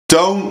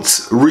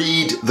Don't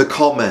read the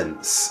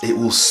comments. It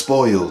will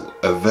spoil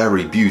a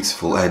very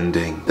beautiful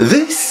ending.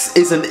 This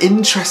is an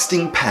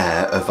interesting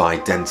pair of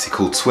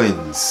identical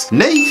twins.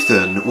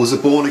 Nathan was a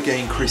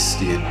born-again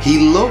Christian.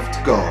 He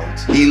loved God,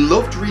 he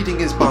loved reading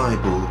his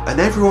Bible,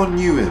 and everyone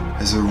knew him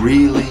as a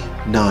really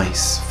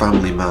nice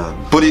family man.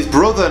 But his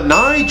brother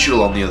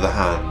Nigel, on the other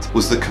hand,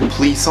 was the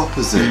complete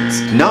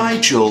opposite.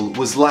 Nigel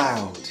was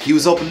loud, he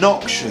was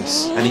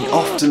obnoxious, and he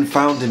often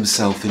found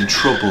himself in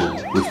trouble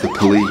with the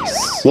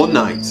police. One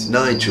night,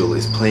 Nigel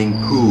is playing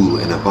pool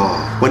in a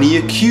bar when he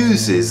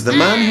accuses the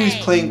man who he's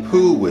playing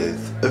pool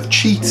with of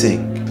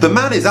cheating. The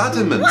man is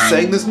adamant,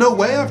 saying there's no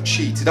way I've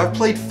cheated, I've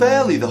played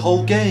fairly the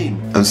whole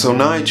game. And so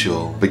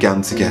Nigel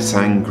began to get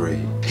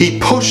angry. He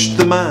pushed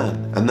the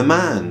man, and the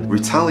man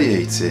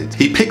retaliated.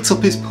 He picked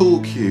up his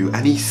pool cue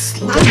and he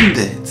slammed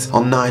it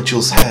on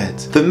Nigel's head.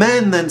 The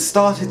men then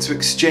started to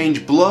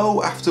exchange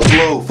blow after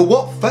blow for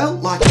what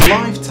felt like a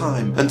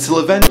lifetime, until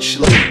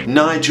eventually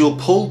Nigel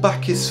pulled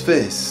back his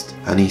fist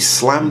and he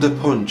slammed a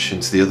punch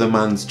into the other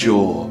man's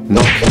jaw,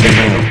 knocking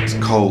him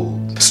out cold.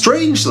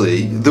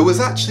 Strangely, there was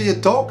actually a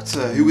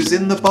doctor who was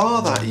in the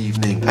bar that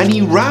evening, and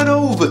he ran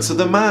over to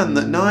the man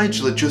that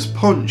Nigel had just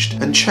punched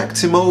and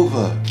checked him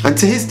over. And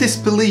to his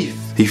disbelief,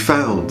 he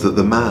found that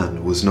the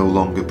man was no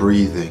longer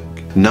breathing.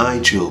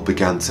 Nigel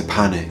began to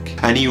panic,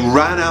 and he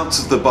ran out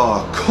of the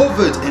bar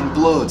covered in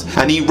blood,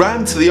 and he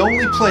ran to the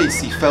only place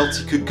he felt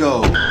he could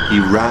go. He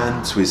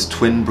ran to his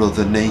twin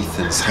brother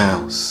Nathan's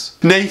house.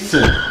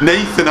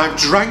 Nathan, I've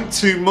drank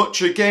too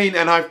much again,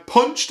 and I've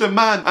punched a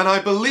man, and I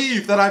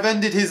believe that I've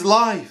ended his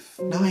life.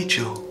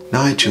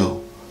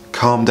 Nigel,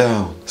 calm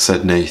down,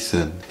 said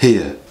Nathan.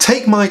 Here,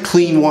 take my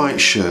clean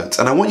white shirt,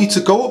 and I want you to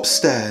go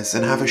upstairs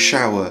and have a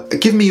shower.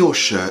 Give me your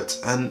shirt,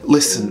 and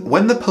listen,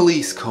 when the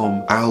police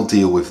come, I'll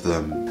deal with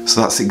them.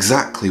 So that's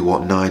exactly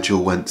what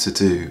Nigel went to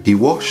do. He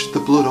washed the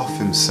blood off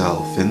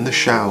himself in the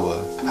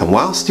shower, and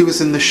whilst he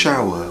was in the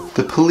shower,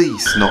 the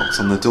police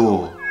knocked on the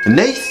door.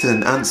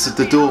 Nathan answered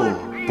the door,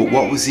 but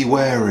what was he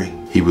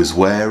wearing? He was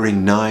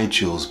wearing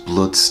Nigel's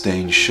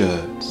blood-stained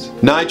shirt.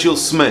 Nigel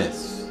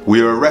Smith, we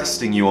are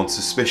arresting you on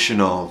suspicion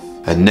of.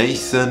 And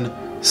Nathan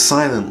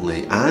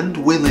silently and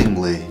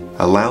willingly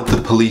allowed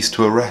the police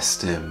to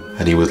arrest him,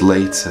 and he would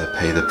later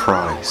pay the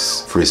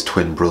price for his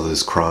twin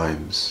brother's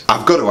crimes.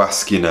 I've got to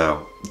ask you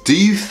now, do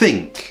you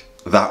think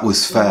that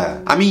was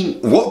fair? I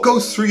mean, what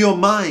goes through your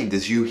mind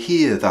as you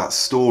hear that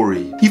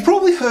story? You've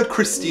probably heard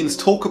Christians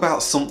talk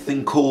about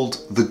something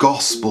called the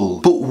gospel.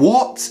 But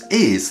what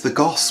is the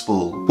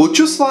gospel? Well,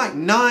 just like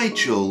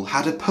Nigel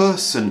had a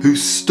person who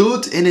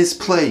stood in his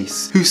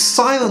place, who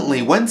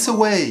silently went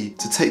away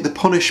to take the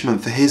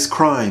punishment for his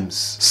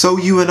crimes, so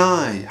you and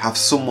I have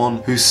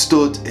someone who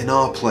stood in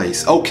our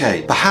place.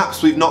 Okay,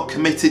 perhaps we've not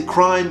committed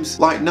crimes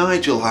like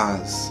Nigel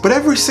has, but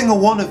every single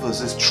one of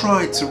us has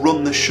tried to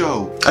run the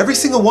show. Every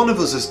single one of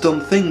us has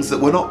done things that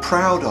we're not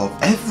proud of.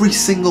 Every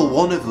single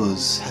one of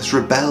us has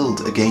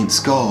rebelled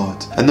against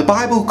God. And the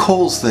Bible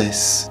calls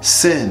this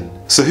sin.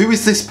 So who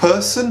is this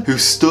person who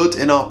stood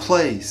in our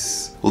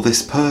place? Well,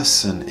 this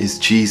person is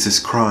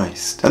Jesus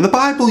Christ. And the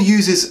Bible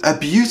uses a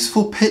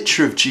beautiful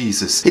picture of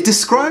Jesus. It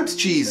describes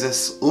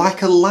Jesus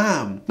like a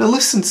lamb. Now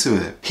listen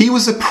to it. He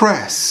was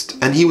oppressed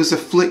and he was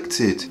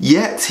afflicted,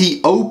 yet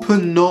he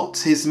opened not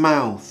his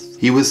mouth.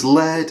 He was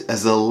led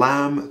as a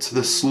lamb to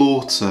the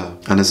slaughter,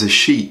 and as a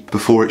sheep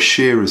before its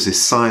shearers is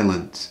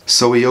silent,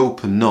 so he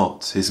opened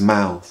not his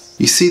mouth.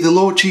 You see, the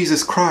Lord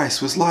Jesus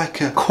Christ was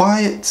like a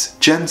quiet,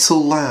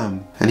 gentle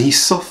lamb, and he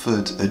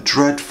suffered a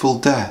dreadful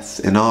death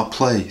in our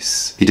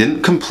place. He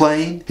didn't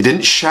complain, he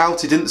didn't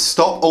shout, he didn't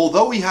stop,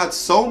 although he had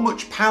so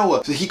much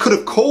power that he could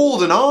have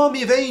called an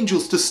army of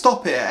angels to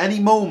stop it at any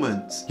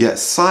moment. Yet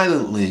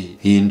silently,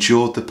 he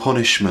endured the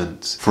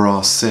punishment for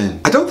our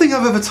sin. I don't think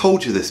I've ever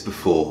told you this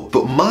before,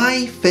 but my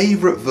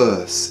favourite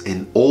verse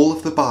in all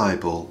of the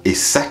Bible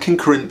is 2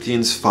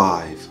 Corinthians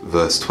 5,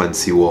 verse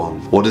 21.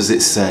 What does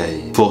it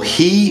say? For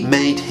he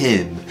made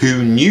him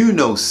who knew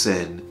no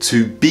sin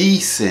to be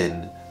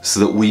sin, so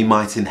that we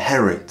might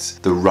inherit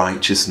the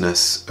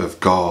righteousness of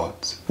God.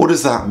 What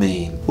does that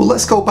mean? Well,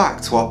 let's go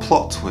back to our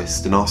plot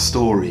twist in our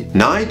story.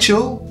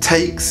 Nigel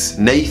takes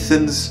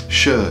Nathan's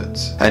shirt,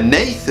 and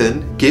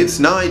Nathan gives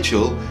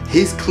Nigel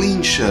his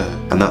clean shirt,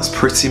 and that's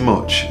pretty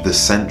much the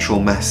central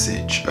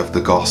message of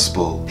the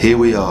gospel. Here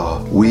we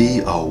are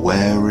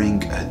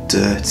wearing a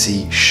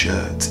dirty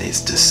shirt.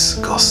 It's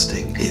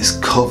disgusting. It's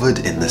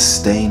covered in the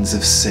stains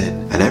of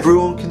sin, and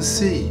everyone can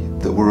see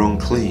that we're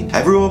unclean.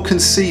 Everyone can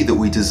see that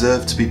we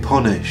deserve to be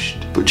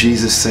punished. But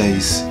Jesus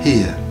says,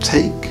 here,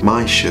 take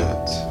my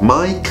shirt,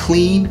 my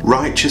clean,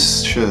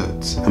 righteous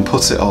shirt, and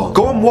put it on.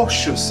 Go and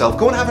wash yourself.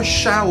 Go and have a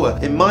shower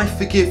in my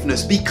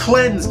forgiveness. Be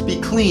cleansed,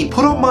 be clean.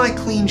 Put on my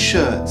clean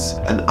shirt,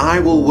 and I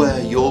will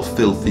wear your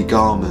filthy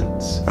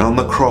garments. And on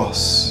the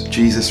cross,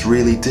 Jesus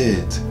really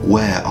did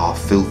wear our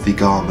filthy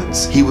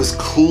garments. He was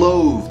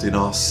clothed in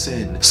our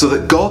sin, so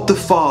that God the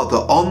Father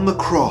on the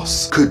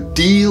cross could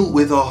deal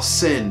with our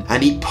sin,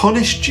 and he punished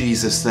punished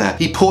Jesus there.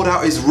 He poured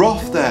out his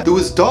wrath there. There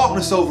was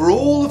darkness over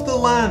all of the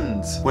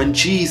land when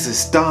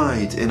Jesus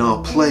died in our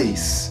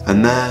place.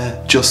 And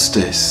there,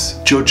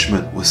 justice,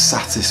 judgment was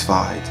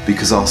satisfied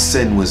because our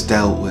sin was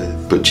dealt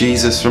with. But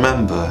Jesus,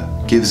 remember,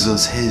 gives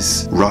us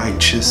his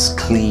righteous,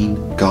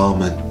 clean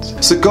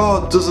garment. So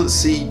God doesn't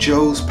see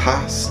Joe's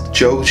past,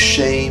 Joe's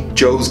shame,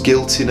 Joe's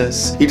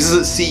guiltiness. He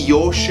doesn't see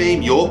your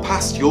shame, your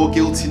past, your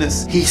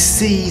guiltiness. He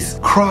sees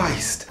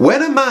Christ.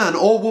 When a man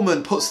or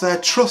woman puts their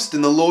trust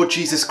in the Lord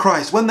Jesus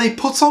Christ, when they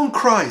put on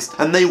Christ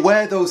and they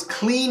wear those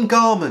clean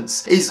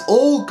garments, is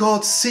all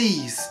God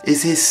sees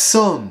is his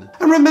Son.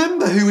 And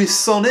remember who his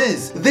Son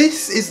is.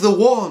 This is the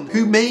one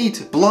who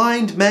made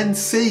blind men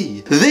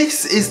see.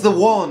 This is the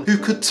one who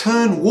could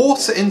turn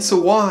water into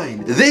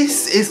wine.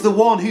 This is the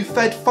one who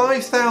fed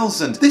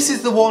 5,000. This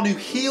is the one who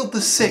healed the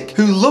sick,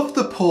 who loved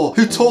the poor,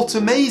 who taught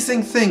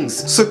amazing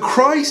things. So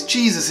Christ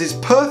Jesus'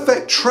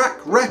 perfect track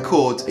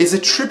record is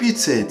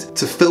attributed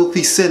to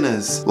filthy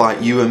sinners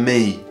like you and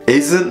me.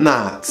 Isn't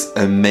that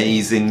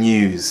amazing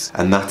news?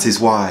 And that is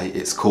why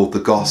it's called the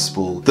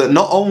gospel. That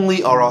not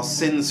only are our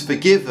sins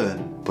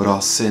forgiven, but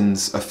our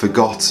sins are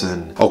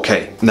forgotten.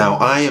 Okay, now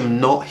I am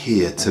not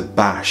here to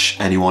bash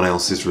anyone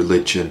else's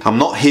religion. I'm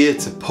not here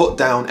to put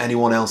down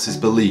anyone else's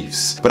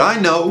beliefs. But I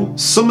know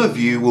some of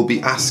you will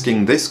be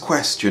asking this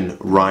question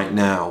right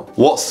now.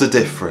 What's the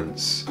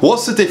difference?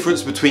 What's the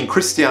difference between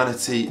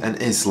Christianity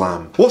and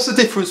Islam? What's the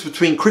difference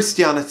between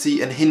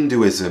Christianity and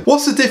Hinduism?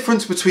 What's the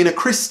difference between a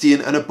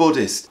Christian and a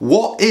Buddhist?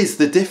 What is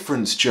the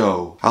difference,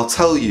 Joe? I'll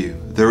tell you.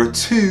 There are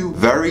two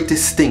very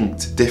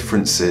distinct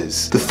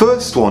differences. The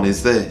first one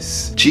is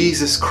this.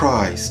 Jesus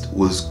Christ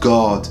was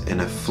God in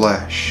a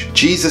flesh.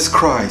 Jesus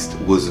Christ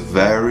was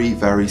very,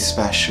 very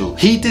special.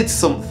 He did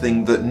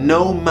something that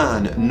no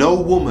man, no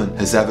woman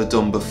has ever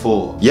done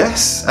before.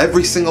 Yes,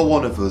 every single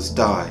one of us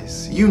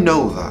dies. You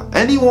know that.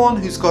 Anyone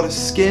who's got a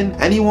skin,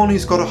 anyone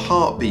who's got a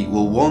heartbeat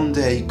will one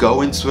day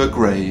go into a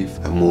grave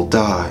and will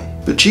die.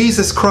 But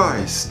Jesus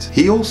Christ,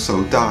 he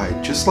also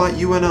died just like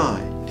you and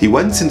I. He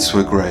went into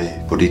a grave,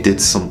 but he did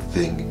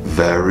something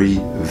very,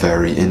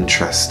 very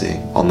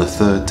interesting. On the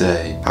third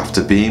day,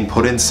 after being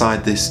put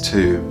inside this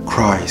tomb,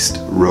 Christ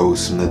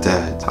rose from the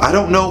dead. I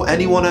don't know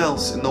anyone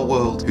else in the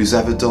world who's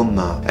ever done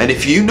that. And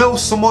if you know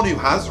someone who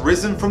has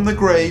risen from the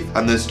grave,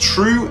 and there's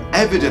true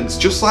evidence,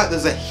 just like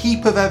there's a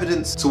heap of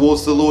evidence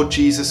towards the Lord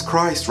Jesus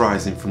Christ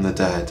rising from the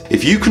dead,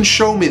 if you can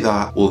show me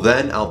that, well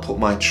then I'll put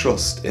my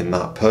trust in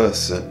that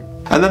person.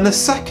 And then the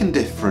second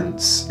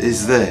difference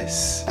is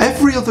this.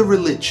 Every other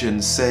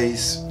religion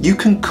says you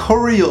can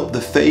curry up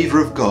the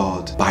favour of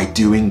God by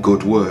doing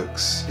good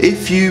works.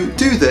 If you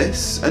do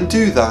this and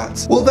do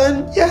that, well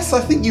then, yes,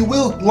 I think you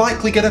will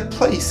likely get a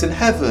place in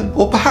heaven.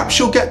 Or perhaps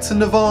you'll get to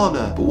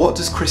nirvana. But what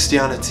does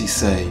Christianity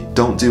say?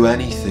 Don't do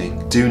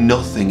anything. Do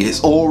nothing.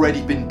 It's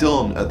already been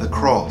done at the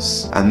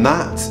cross. And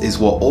that is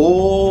what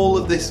all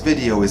of this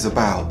video is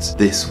about.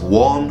 This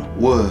one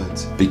word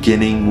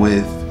beginning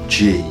with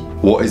G.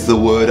 What is the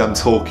word I'm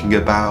talking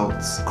about?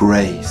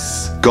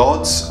 Grace.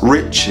 God's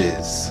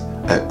riches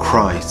at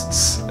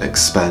Christ's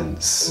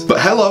expense.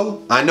 But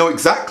hello, I know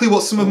exactly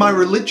what some of my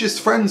religious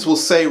friends will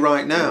say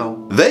right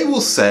now. They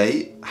will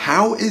say,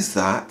 how is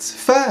that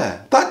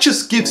fair? That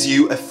just gives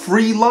you a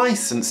free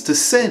license to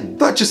sin.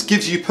 That just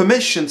gives you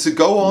permission to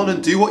go on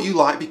and do what you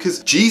like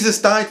because Jesus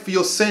died for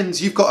your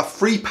sins. You've got a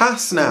free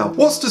pass now.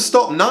 What's to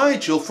stop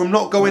Nigel from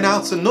not going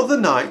out another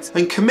night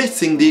and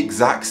committing the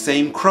exact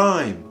same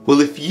crime?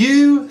 Well, if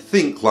you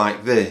think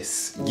like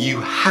this,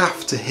 you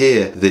have to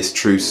hear this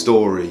true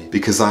story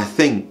because I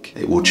think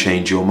it will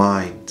change your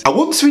mind. I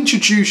want to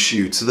introduce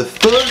you to the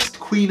first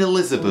Queen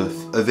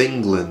Elizabeth of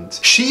England.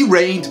 She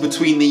reigned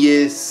between the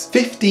years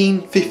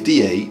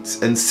 1558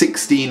 and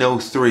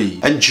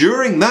 1603, and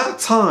during that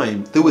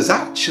time there was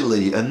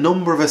actually a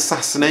number of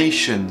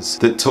assassinations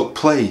that took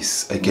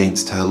place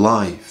against her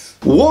life.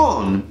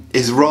 One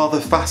is rather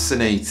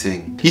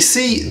fascinating. You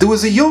see, there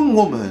was a young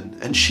woman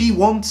and she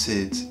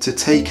wanted to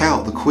take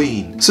out the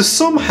Queen. So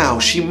somehow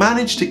she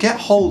managed to get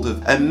hold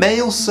of a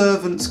male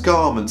servant's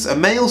garments, a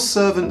male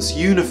servant's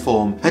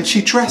uniform, and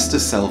she dressed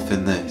herself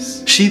in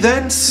this. She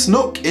then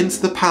snuck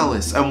into the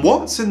palace, and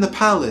once in the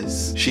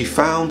palace, she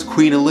found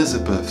Queen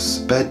Elizabeth's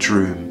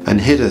bedroom and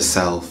hid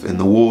herself in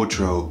the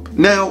wardrobe.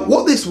 Now,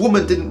 what this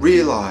woman didn't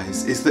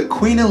realise is that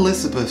Queen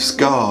Elizabeth's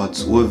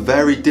guards were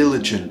very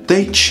diligent.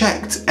 They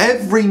checked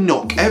every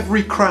nook,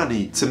 every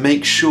cranny to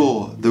make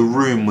sure the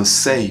room was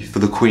safe for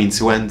the Queen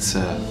to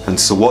enter. And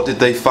so what did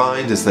they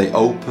find as they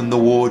opened the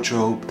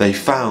wardrobe? They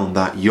found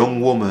that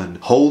young woman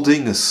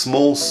holding a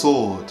small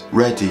sword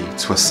ready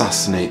to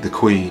assassinate the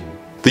Queen.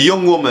 The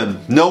young woman,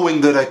 knowing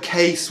that her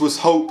case was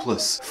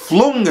hopeless,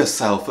 flung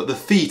herself at the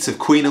feet of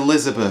Queen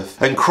Elizabeth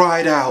and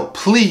cried out,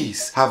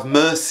 "Please have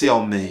mercy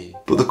on me."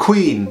 But the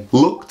Queen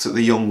looked at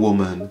the young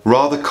woman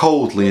rather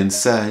coldly and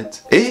said,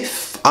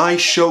 "If I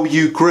show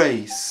you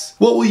grace,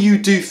 what will you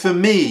do for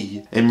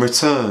me in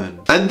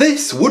return?" And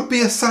this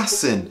would-be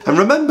assassin, and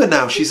remember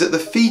now she's at the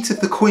feet of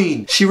the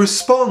Queen, she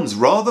responds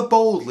rather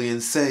boldly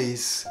and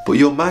says, "But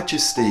your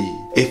Majesty,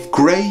 if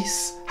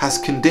grace has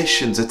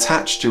conditions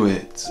attached to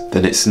it,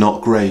 then it's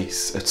not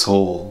grace at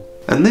all.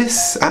 And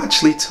this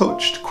actually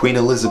touched Queen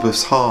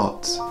Elizabeth's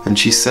heart, and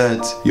she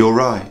said, "You're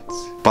right,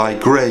 by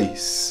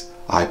grace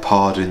I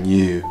pardon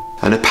you."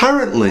 And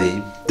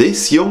apparently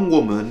this young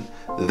woman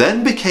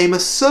then became a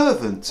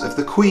servant of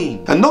the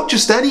Queen. And not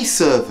just any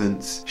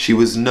servant, she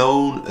was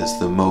known as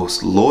the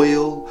most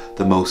loyal,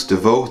 the most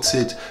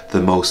devoted,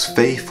 the most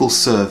faithful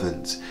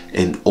servant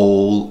in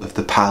all of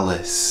the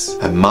palace.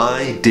 And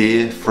my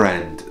dear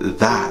friend,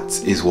 that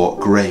is what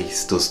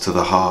grace does to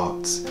the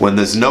heart. When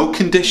there's no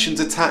conditions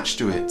attached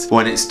to it,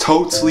 when it's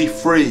totally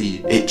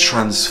free, it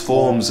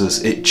transforms us,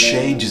 it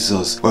changes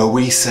us, where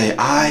we say,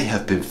 I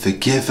have been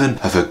forgiven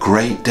of a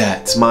great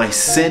debt. My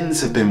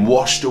sins have been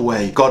washed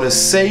away. God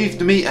has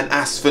saved me and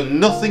asked for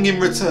nothing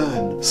in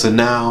return. So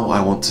now I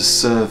want to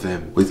serve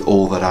him with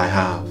all that I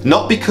have.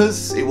 Not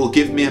because it will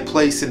give me a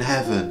place in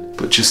heaven,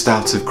 but just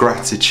out of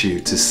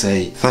gratitude to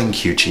say,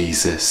 thank you,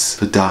 Jesus,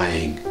 for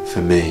dying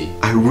for me.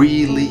 I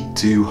really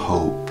do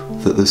hope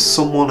that there's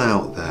someone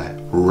out there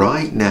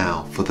right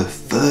now, for the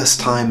first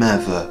time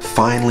ever,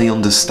 finally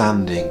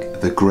understanding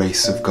the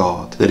grace of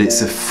God. That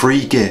it's a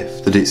free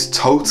gift, that it's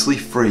totally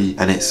free,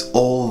 and it's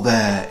all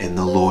there in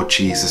the Lord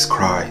Jesus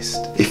Christ.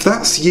 If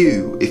that's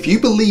you, if you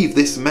believe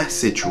this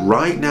message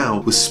right now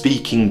was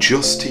speaking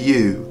just to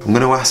you, I'm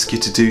going to ask you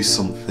to do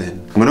something.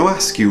 I'm going to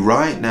ask you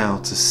right now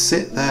to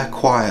sit there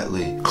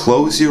quietly,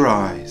 close your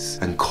eyes,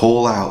 and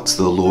call out to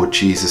the Lord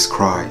Jesus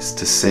Christ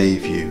to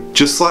save you.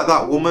 Just like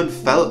that woman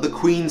fell at the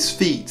Queen's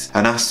feet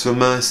and asked for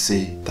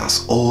mercy,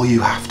 that's all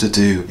you have to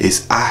do,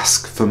 is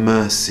ask for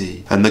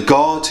mercy. And the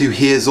God who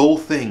hears all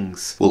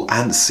things will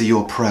answer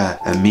your prayer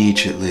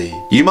immediately.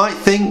 You might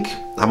think,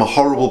 I'm a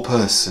horrible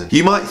person.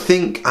 You might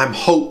think I'm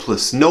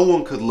hopeless, no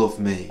one could love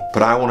me.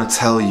 But I want to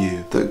tell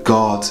you that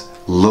God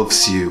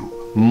loves you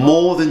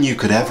more than you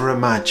could ever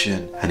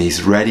imagine, and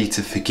he's ready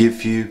to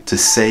forgive you, to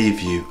save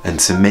you, and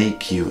to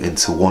make you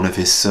into one of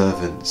his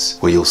servants,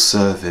 where you'll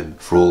serve him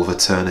for all of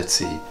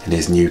eternity in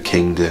his new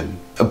kingdom.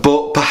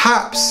 But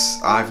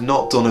perhaps I've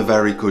not done a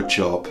very good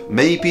job.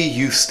 Maybe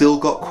you've still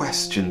got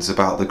questions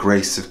about the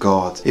grace of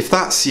God. If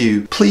that's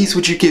you, please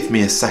would you give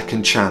me a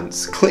second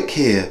chance? Click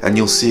here and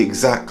you'll see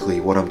exactly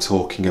what I'm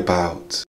talking about.